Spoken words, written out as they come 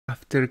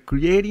After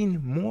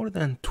creating more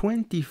than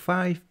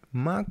 25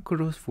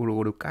 macros for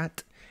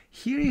AutoCAD,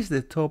 here is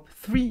the top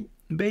 3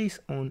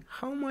 based on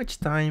how much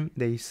time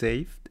they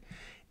saved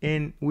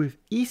and with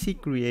easy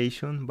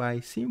creation by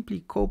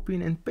simply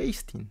copying and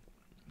pasting.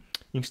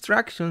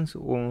 Instructions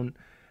on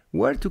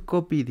where to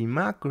copy the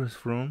macros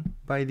from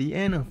by the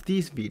end of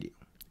this video.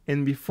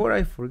 And before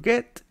I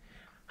forget,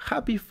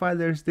 Happy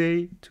Father's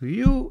Day to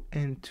you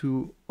and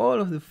to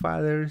all of the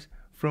fathers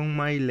from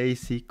my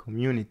lazy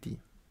community.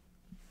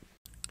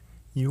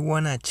 You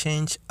wanna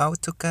change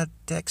AutoCAD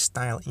text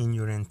style in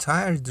your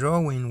entire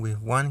drawing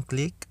with one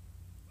click?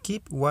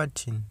 Keep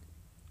watching.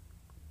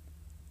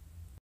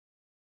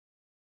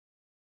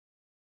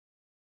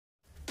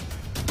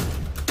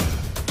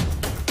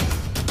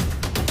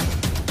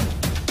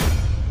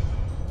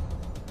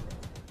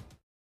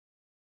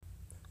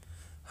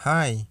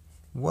 Hi,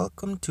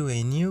 welcome to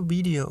a new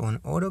video on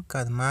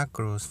AutoCAD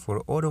macros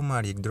for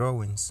automatic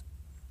drawings.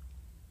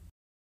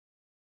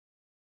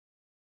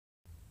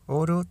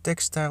 Auto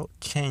Textile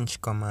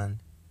Change command.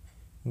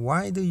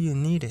 Why do you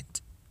need it?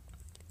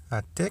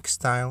 A text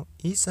style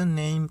is a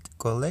named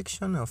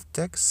collection of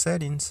text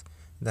settings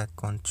that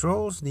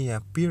controls the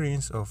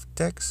appearance of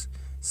text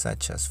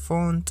such as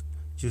font,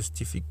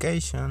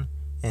 justification,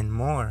 and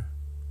more.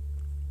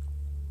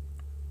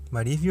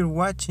 But if you're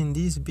watching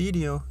this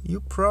video, you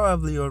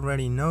probably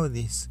already know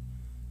this.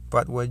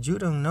 But what you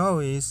don't know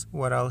is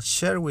what I'll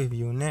share with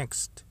you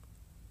next.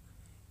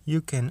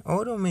 You can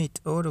automate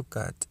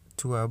AutoCAD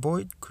to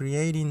avoid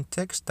creating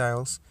text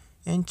styles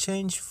and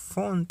change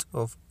font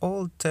of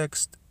all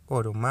text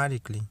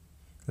automatically,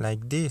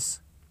 like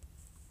this.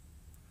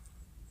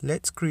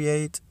 Let's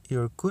create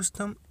your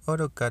custom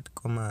AutoCAD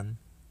command.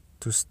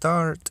 To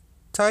start,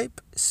 type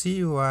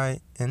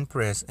CUI and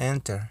press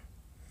enter.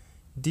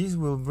 This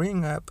will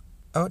bring up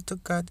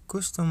AutoCAD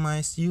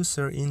customized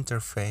user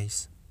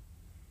interface.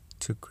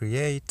 To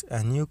create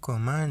a new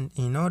command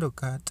in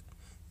AutoCAD,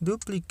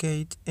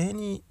 duplicate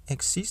any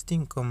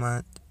existing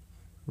command,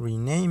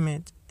 rename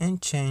it,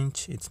 and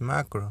change its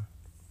macro.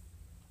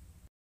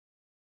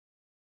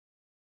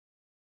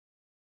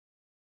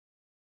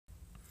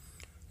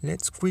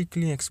 Let's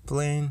quickly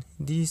explain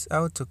this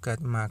AutoCAD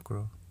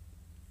macro.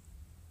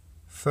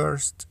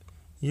 First,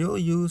 you'll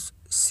use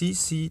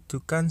CC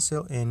to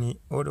cancel any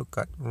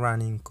AutoCAD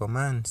running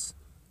commands.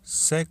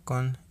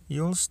 Second,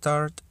 you'll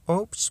start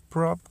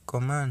OpsProp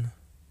command.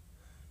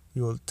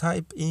 You'll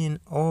type in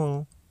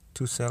all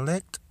to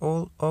select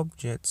all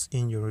objects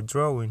in your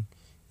drawing,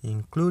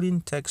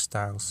 including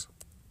textiles.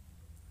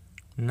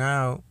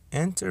 Now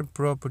enter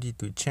property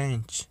to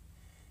change.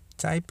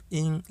 Type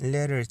in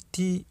letter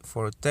T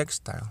for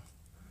textile.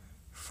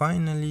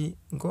 Finally,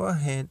 go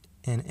ahead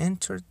and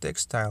enter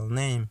textile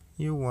name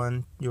you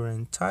want your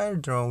entire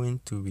drawing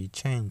to be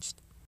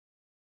changed.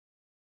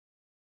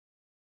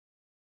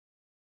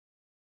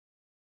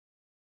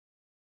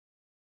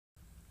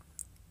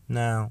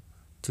 Now,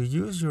 to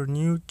use your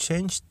new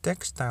change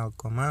textile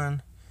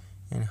command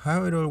and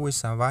have it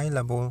always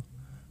available,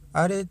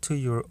 add it to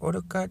your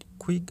AutoCAD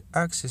Quick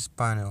Access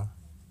panel.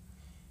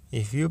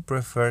 If you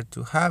prefer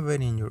to have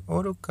it in your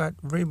AutoCAD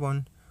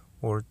ribbon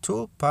or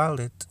tool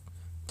palette,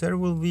 there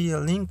will be a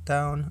link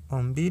down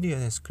on video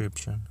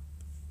description.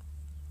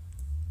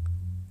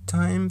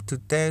 Time to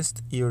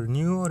test your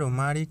new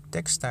automatic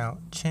textile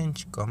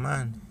change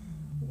command.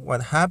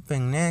 What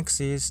happens next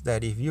is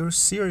that if you're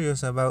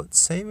serious about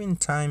saving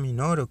time in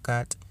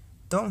AutoCAD,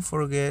 don't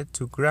forget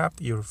to grab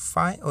your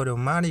 5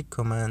 automatic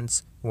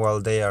commands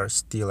while they are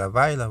still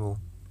available.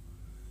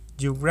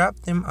 You grab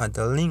them at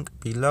the link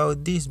below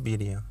this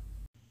video.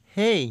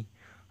 Hey,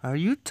 are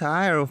you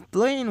tired of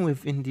playing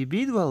with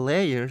individual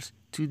layers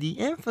to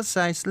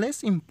de-emphasize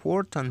less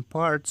important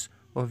parts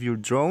of your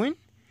drawing?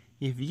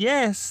 If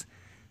yes,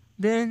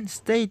 then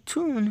stay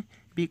tuned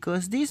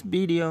because this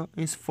video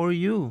is for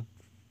you.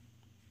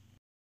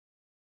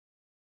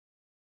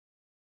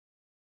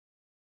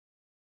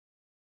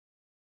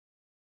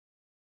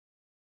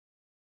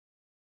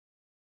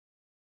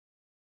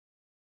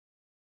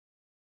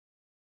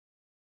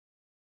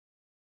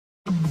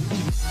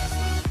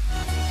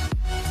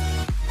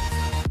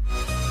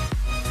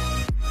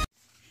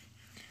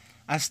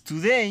 As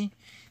today,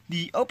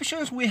 the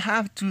options we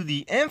have to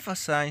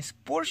de-emphasize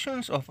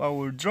portions of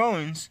our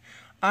drawings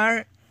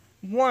are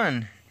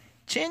 1.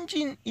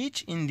 Changing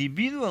each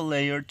individual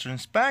layer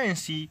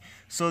transparency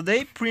so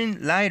they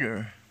print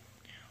lighter.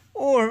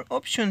 Or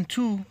option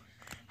 2.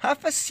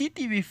 Have a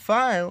CTV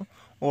file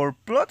or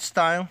plot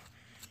style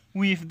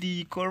with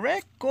the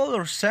correct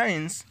color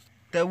settings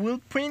that will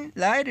print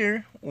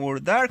lighter or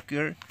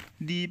darker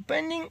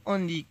depending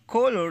on the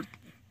color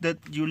that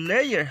your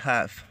layer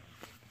have.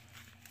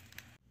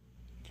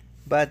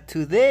 But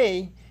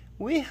today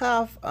we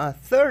have a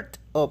third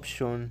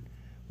option,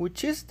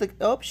 which is the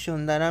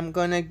option that I'm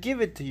gonna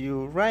give it to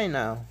you right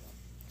now.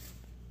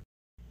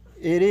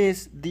 It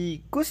is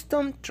the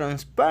custom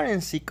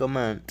transparency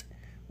command,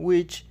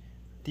 which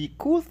the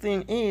cool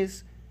thing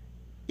is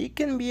it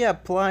can be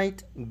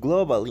applied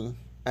globally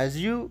as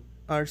you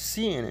are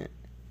seeing it.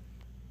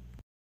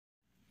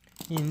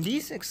 In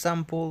this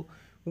example,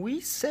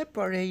 we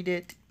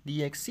separated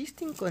the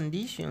existing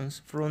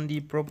conditions from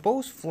the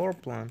proposed floor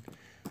plan,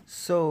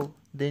 so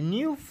the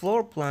new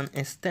floor plan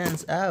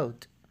stands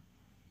out.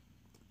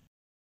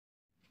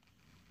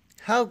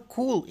 How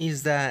cool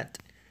is that?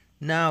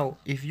 Now,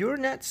 if you're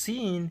not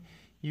seeing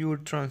your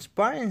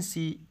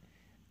transparency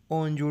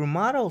on your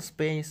model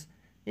space,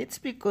 it's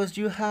because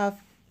you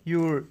have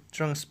your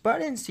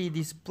transparency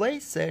display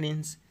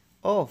settings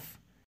off.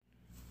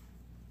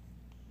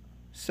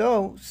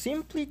 So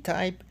simply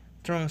type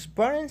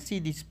transparency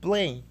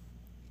display.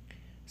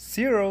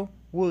 0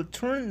 will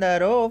turn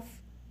that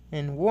off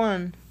and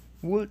 1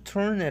 will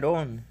turn it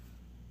on.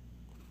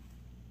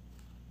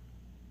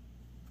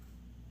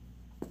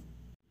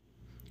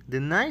 The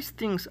nice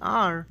things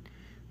are,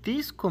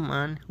 this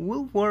command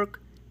will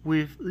work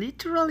with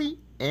literally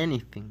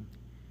anything.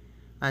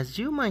 As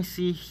you might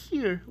see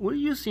here, we're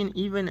using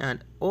even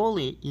an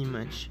OLE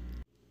image.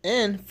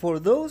 And for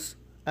those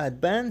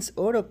advanced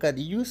AutoCAD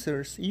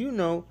users, you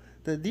know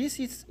that this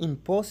is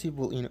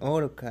impossible in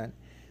AutoCAD.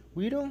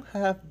 We don't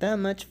have that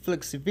much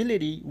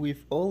flexibility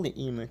with OLE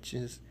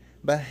images.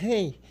 But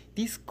hey,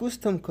 this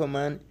custom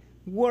command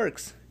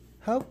works.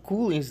 How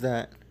cool is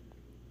that?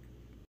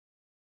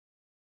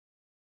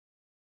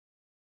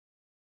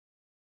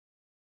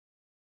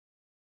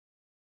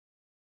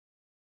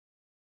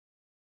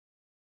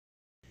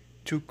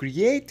 To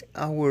create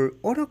our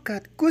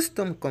AutoCAD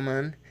custom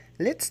command,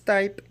 let's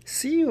type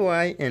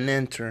CUI and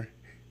enter.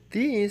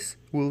 This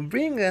will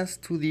bring us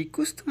to the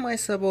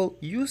customizable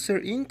user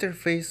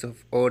interface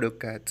of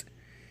AutoCAD.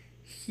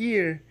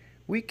 Here,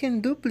 we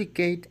can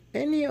duplicate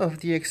any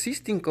of the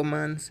existing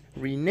commands,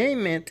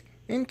 rename it,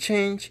 and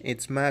change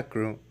its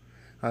macro.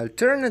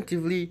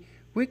 Alternatively,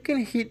 we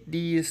can hit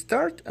the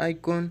start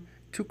icon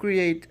to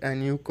create a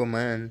new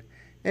command,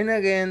 and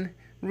again,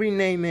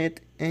 rename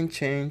it and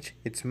change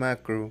its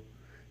macro.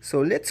 So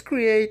let's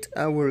create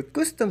our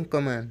custom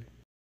command.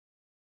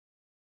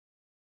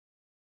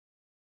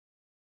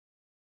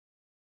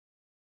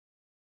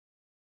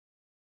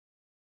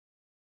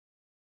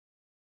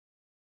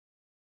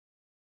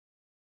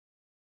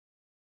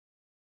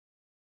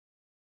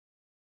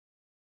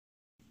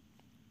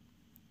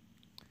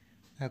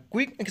 A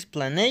quick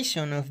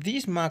explanation of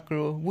this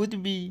macro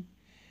would be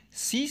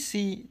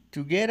CC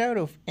to get out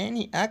of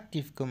any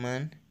active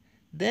command.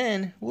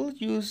 Then we'll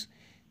use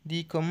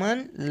the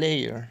command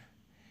layer.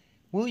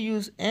 We'll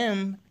use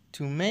M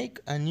to make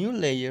a new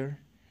layer,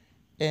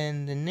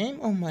 and the name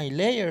of my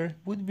layer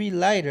would be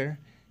lighter,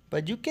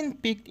 but you can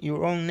pick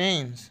your own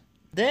names.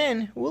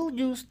 Then we'll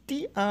use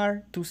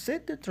TR to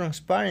set the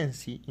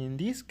transparency. In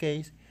this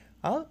case,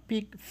 I'll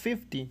pick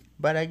 50,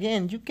 but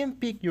again, you can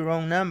pick your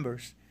own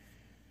numbers.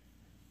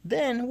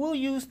 Then we'll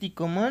use the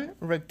command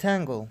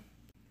rectangle.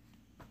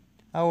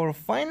 Our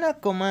final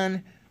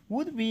command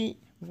would be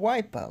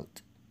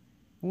wipeout.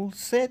 We'll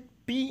set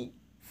P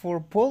for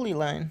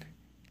polyline,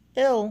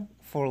 L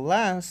for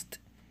last,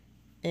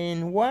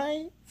 and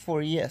Y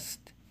for yes.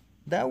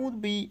 That would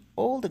be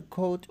all the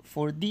code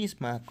for this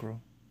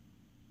macro.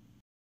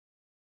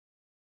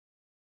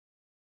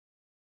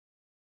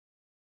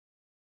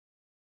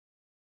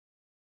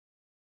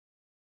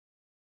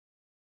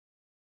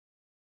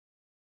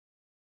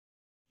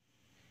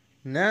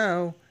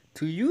 Now,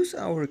 to use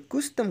our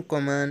custom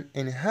command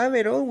and have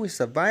it always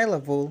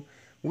available,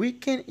 we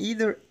can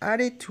either add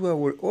it to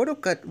our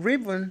AutoCAD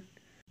ribbon,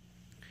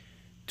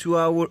 to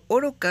our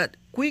AutoCAD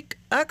Quick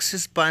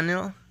Access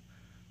panel,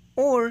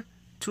 or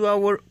to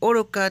our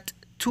AutoCAD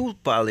tool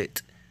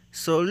palette.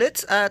 So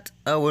let's add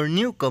our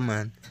new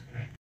command.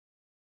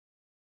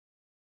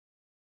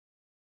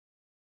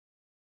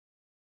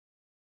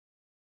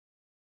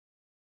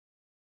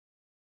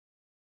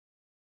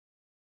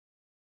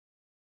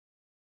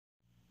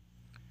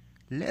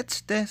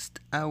 Let's test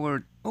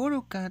our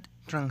AutoCAD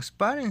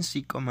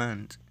transparency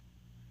command.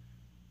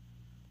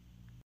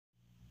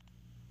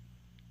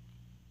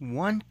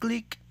 1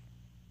 click,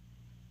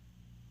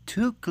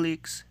 2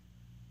 clicks,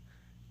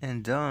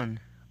 and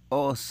done.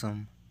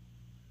 Awesome.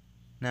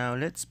 Now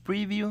let's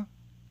preview.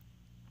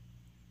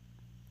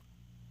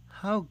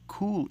 How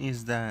cool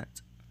is that?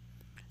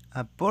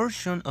 A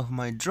portion of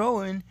my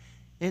drawing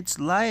is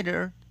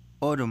lighter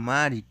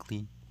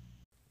automatically.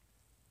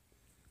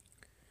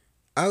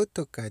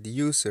 AutoCAD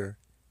user,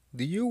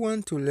 do you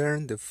want to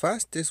learn the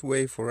fastest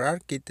way for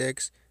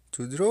architects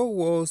to draw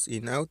walls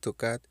in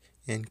AutoCAD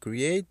and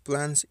create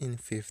plans in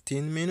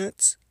 15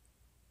 minutes?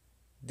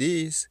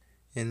 This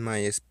and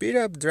my speed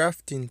up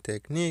drafting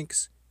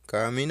techniques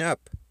coming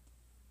up.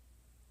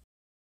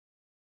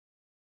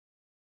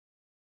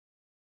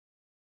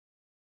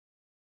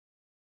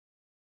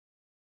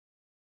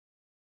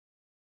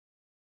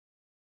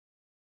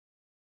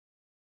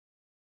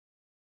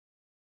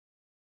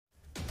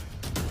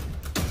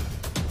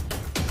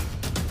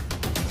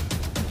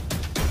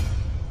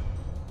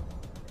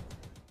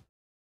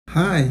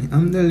 Hi,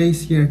 I'm the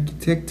Lazy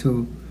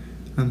Arquitecto.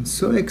 I'm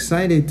so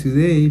excited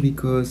today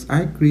because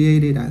I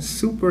created a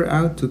super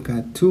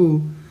AutoCAD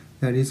tool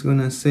that is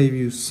gonna save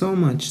you so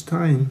much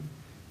time.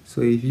 So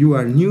if you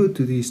are new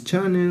to this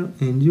channel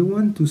and you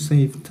want to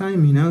save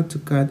time in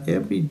AutoCAD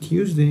every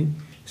Tuesday,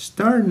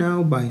 start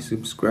now by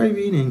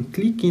subscribing and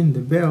clicking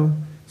the bell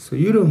so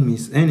you don't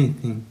miss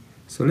anything.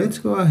 So let's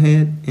go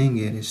ahead and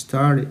get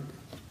started.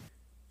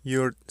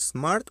 Your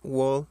smart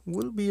wall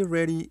will be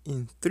ready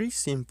in 3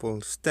 simple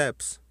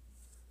steps.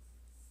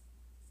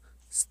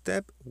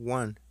 Step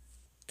 1.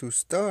 To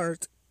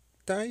start,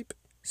 type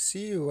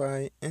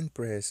CUI and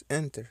press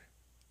enter.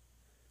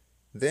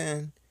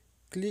 Then,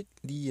 click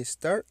the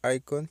start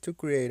icon to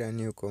create a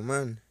new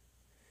command.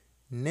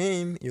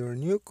 Name your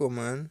new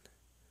command,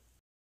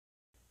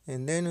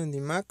 and then on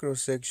the macro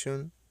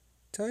section,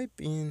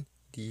 type in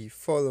the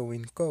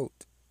following code.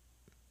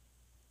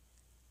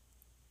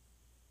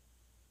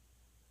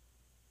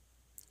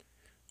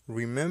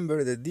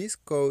 Remember that this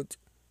code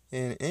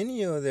and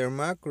any other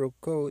macro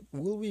code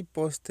will be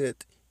posted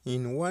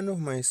in one of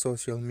my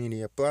social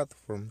media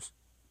platforms,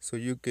 so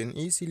you can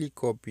easily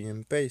copy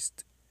and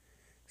paste.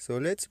 So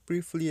let's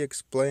briefly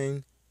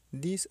explain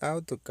this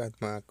AutoCAD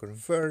macro.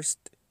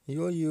 First,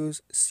 you'll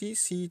use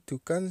CC to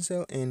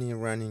cancel any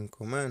running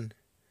command.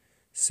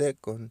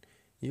 Second,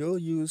 you'll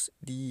use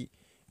the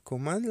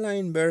command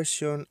line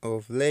version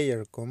of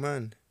layer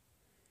command.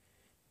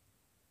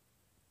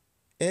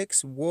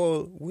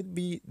 Xwall would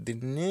be the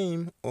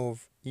name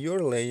of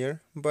your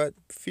layer, but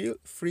feel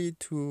free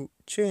to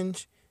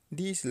change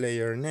this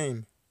layer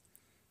name.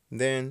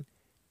 Then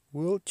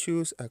we'll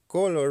choose a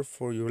color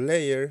for your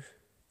layer.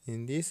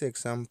 In this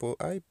example,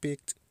 I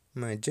picked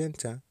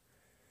magenta.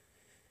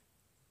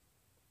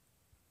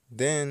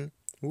 Then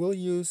we'll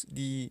use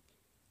the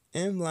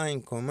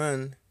mline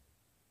command.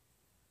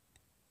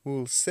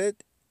 We'll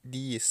set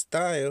the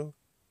style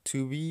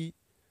to be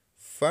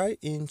 5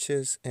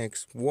 inches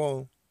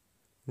Xwall.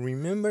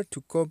 Remember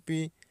to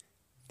copy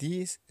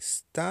this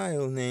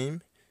style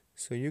name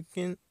so you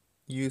can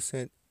use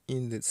it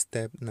in the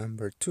step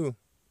number 2.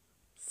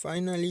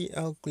 Finally,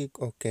 I'll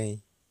click OK.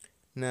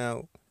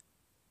 Now,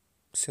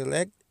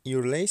 select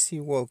your lazy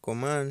wall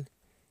command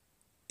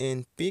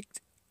and pick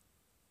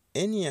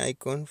any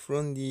icon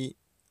from the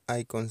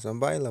icons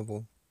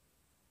available.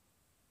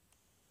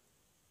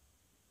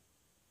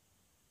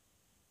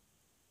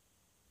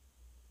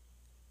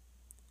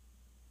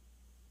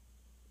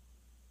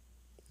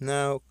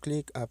 Now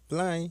click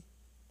apply,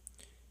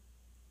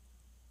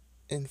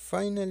 and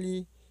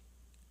finally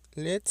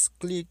let's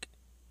click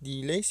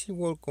the lazy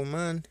wall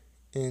command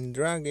and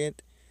drag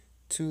it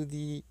to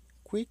the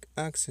quick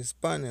access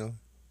panel.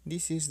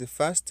 This is the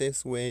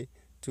fastest way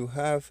to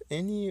have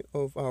any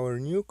of our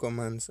new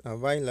commands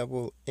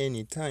available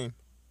anytime.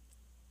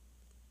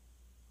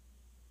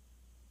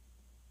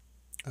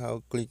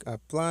 I'll click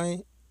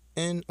apply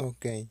and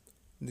OK.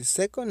 The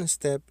second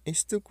step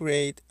is to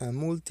create a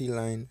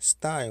multi-line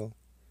style.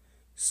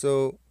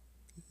 So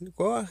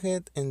go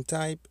ahead and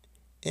type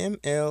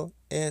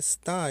MLS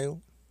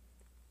style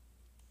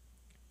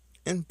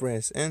and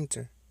press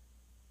enter.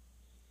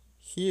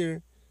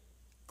 Here,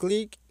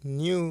 click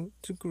new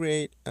to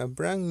create a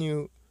brand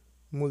new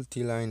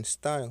multi-line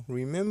style.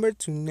 Remember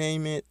to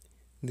name it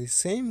the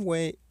same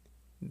way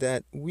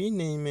that we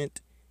name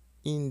it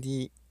in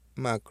the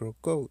macro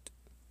code.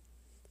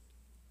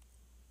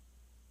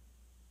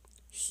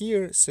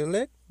 Here,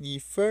 select the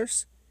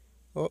first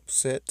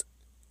offset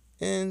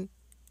and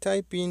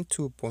type in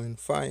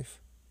 2.5.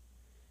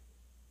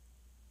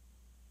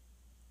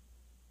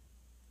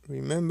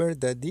 Remember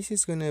that this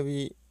is gonna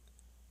be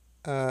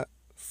a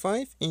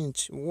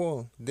 5-inch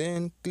wall.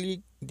 Then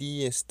click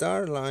the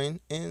start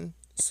line and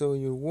so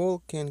your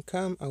wall can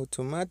come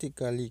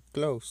automatically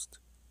closed.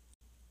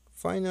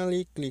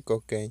 Finally, click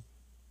OK.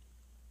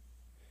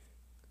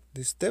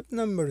 The step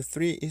number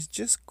 3 is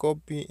just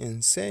copy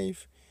and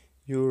save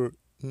your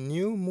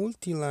new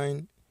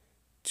multi-line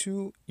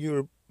to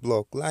your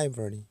block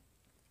library.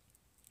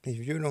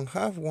 If you don't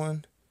have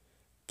one,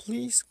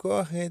 please go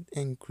ahead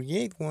and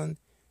create one,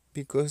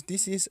 because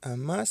this is a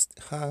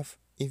must-have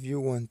if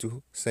you want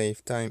to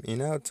save time in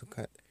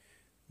AutoCAD.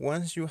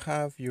 Once you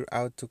have your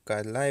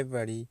AutoCAD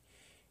library,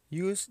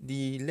 use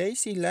the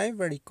lazy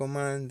library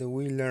command that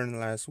we learned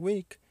last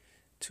week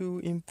to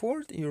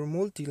import your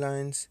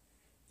multi-lines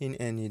in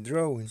any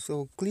drawing.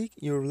 So click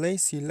your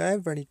lazy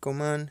library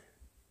command,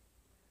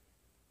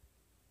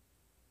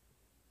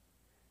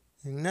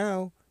 and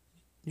now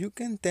you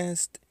can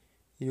test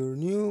your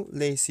new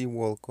lazy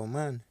wall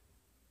command.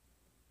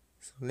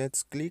 So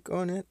let's click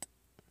on it.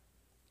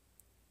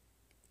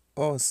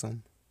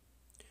 Awesome.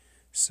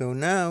 So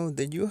now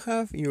that you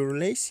have your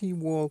lazy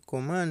wall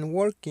command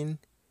working,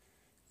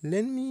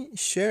 let me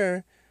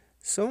share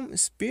some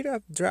speed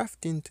up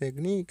drafting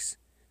techniques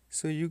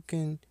so you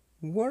can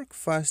work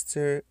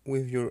faster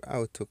with your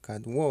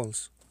AutoCAD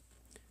walls.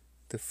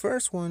 The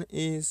first one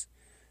is,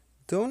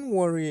 don't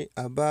worry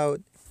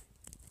about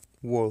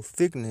wall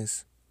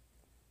thickness.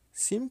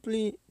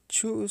 Simply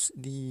choose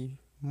the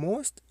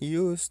most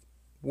used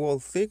wall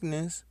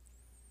thickness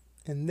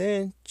and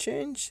then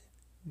change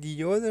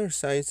the other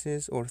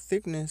sizes or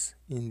thickness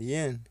in the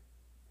end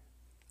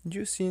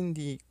using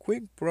the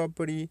quick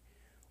property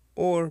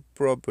or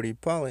property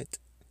palette.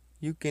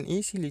 you can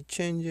easily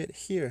change it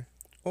here.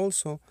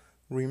 Also,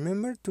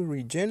 remember to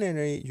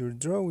regenerate your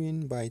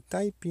drawing by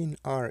typing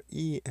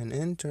RE and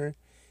enter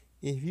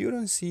if you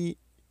don't see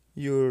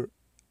your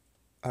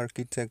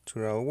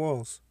architectural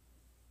walls.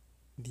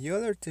 The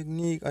other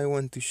technique I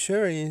want to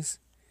share is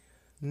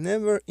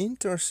never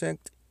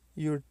intersect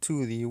your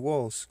 2D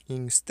walls.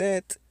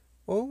 Instead,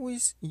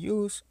 always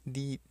use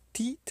the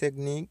T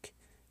technique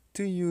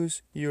to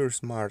use your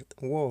smart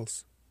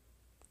walls.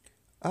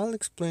 I'll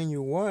explain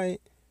you why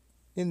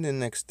in the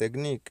next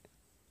technique.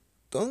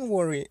 Don't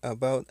worry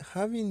about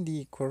having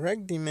the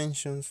correct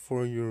dimensions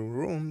for your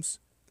rooms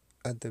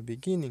at the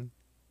beginning.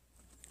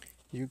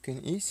 You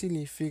can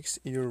easily fix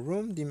your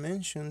room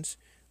dimensions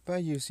by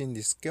using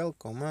the scale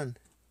command.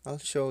 I'll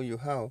show you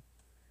how.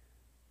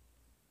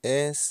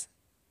 S,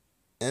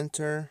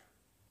 enter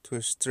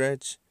to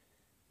stretch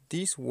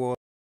this wall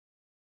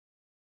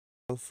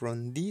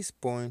from this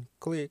point,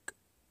 click,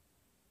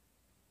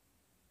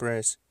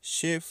 press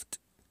shift,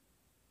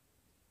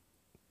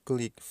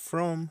 click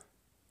from,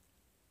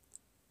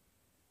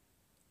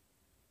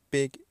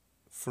 pick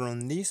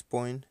from this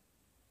point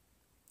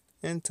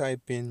and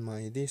type in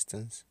my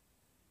distance.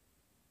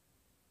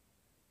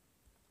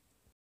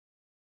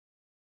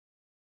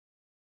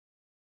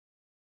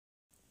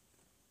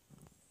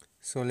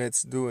 So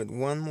let's do it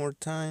one more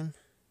time.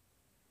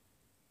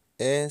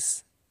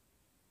 S,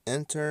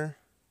 enter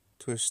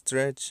to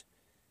stretch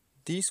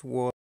this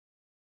wall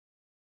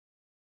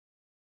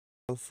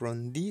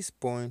from this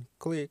point,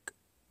 click,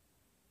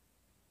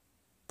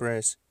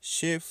 press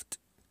shift,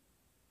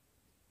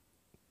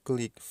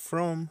 click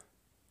from,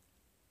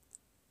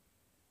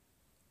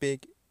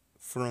 pick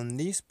from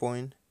this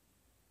point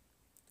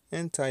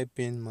and type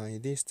in my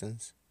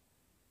distance.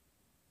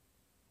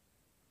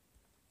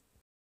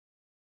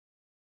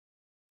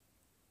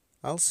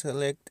 I'll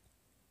select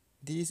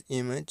this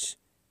image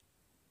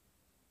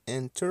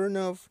and turn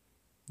off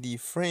the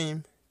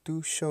frame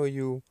to show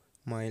you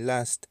my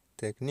last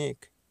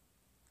technique.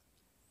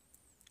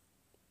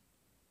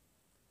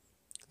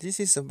 This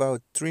is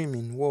about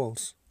trimming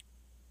walls.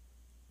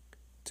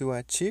 To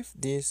achieve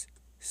this,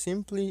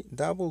 simply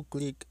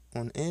double-click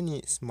on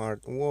any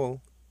smart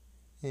wall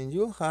and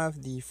you'll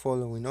have the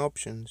following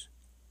options.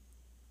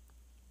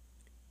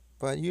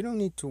 But you don't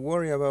need to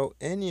worry about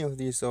any of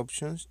these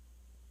options.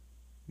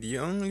 The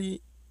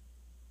only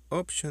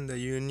option that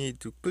you need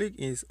to click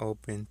is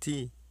Open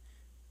T,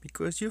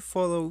 because you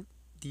follow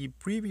the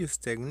previous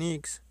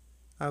techniques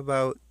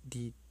about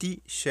the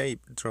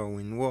T-shaped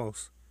drawing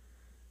walls.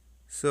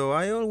 So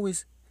I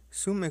always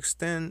zoom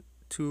extend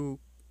to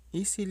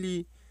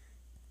easily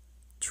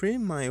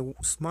trim my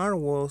smart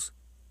walls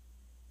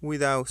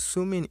without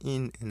zooming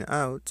in and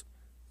out,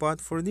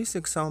 but for this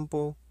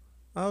example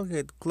I'll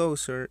get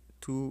closer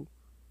so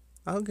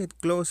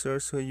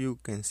you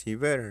can see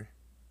better.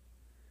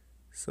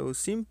 So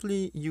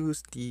simply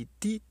use the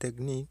T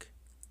technique,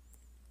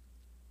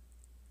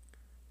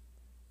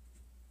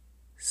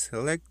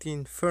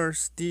 selecting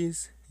first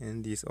this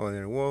and this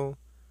other wall,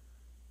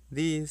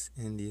 this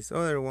and this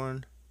other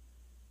one,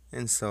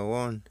 and so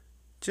on.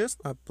 Just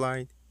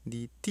apply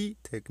the T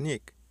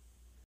technique.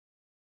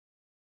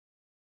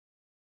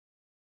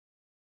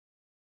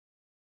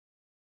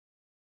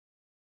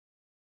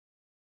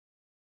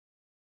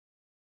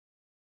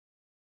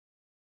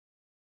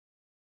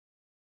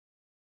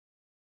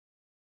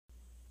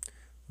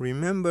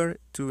 Remember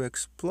to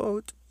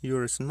explode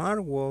your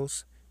smart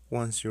walls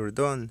once you're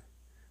done.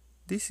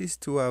 This is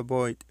to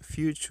avoid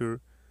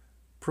future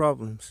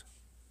problems.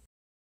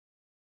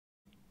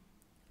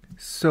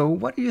 So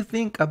what do you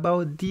think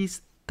about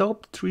these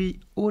top 3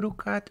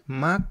 AutoCAD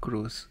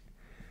macros?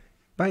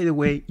 By the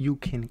way, you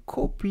can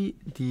copy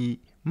the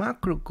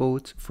macro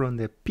codes from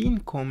the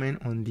pinned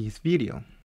comment on this video.